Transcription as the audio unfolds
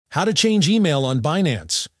How to change email on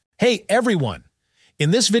Binance. Hey everyone!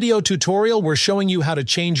 In this video tutorial, we're showing you how to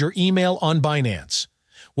change your email on Binance.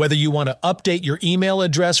 Whether you want to update your email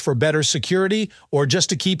address for better security or just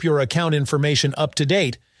to keep your account information up to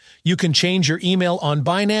date, you can change your email on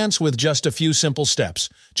Binance with just a few simple steps.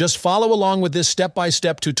 Just follow along with this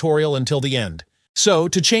step-by-step tutorial until the end. So,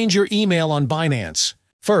 to change your email on Binance,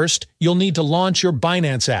 first, you'll need to launch your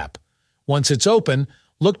Binance app. Once it's open,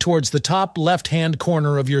 look towards the top left-hand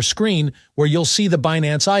corner of your screen where you'll see the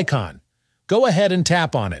Binance icon. Go ahead and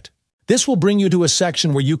tap on it. This will bring you to a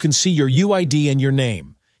section where you can see your UID and your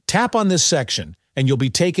name. Tap on this section, and you'll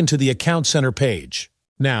be taken to the Account Center page.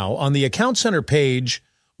 Now, on the Account Center page,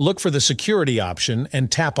 look for the Security option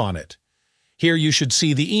and tap on it. Here you should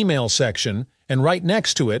see the Email section, and right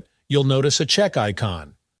next to it, you'll notice a check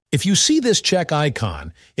icon. If you see this check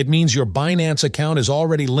icon, it means your Binance account is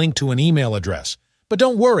already linked to an email address. But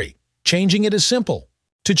don't worry, changing it is simple.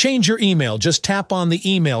 To change your email, just tap on the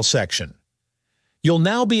Email section. You'll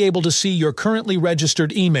now be able to see your currently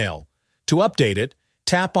registered email. To update it,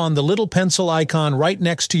 tap on the little pencil icon right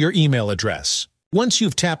next to your email address. Once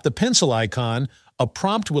you've tapped the pencil icon, a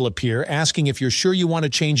prompt will appear asking if you're sure you want to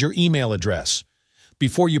change your email address.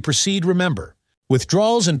 Before you proceed, remember,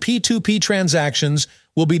 withdrawals and P2P transactions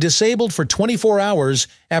will be disabled for 24 hours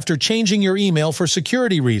after changing your email for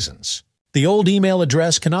security reasons. The old email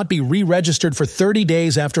address cannot be re-registered for 30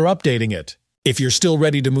 days after updating it. If you're still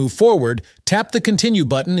ready to move forward, tap the Continue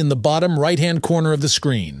button in the bottom right-hand corner of the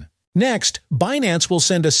screen. Next, Binance will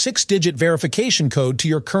send a 6-digit verification code to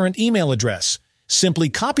your current email address. Simply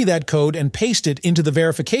copy that code and paste it into the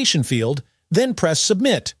verification field, then press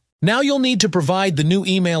Submit. Now you'll need to provide the new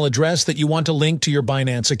email address that you want to link to your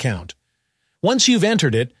Binance account. Once you've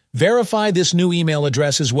entered it, verify this new email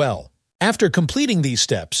address as well. After completing these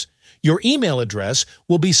steps, your email address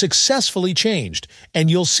will be successfully changed, and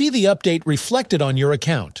you'll see the update reflected on your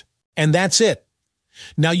account. And that's it.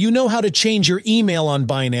 Now you know how to change your email on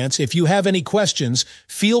Binance. If you have any questions,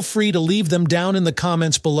 feel free to leave them down in the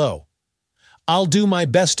comments below. I'll do my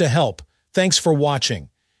best to help. Thanks for watching.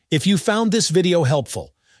 If you found this video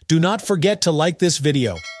helpful, do not forget to like this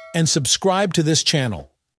video and subscribe to this channel.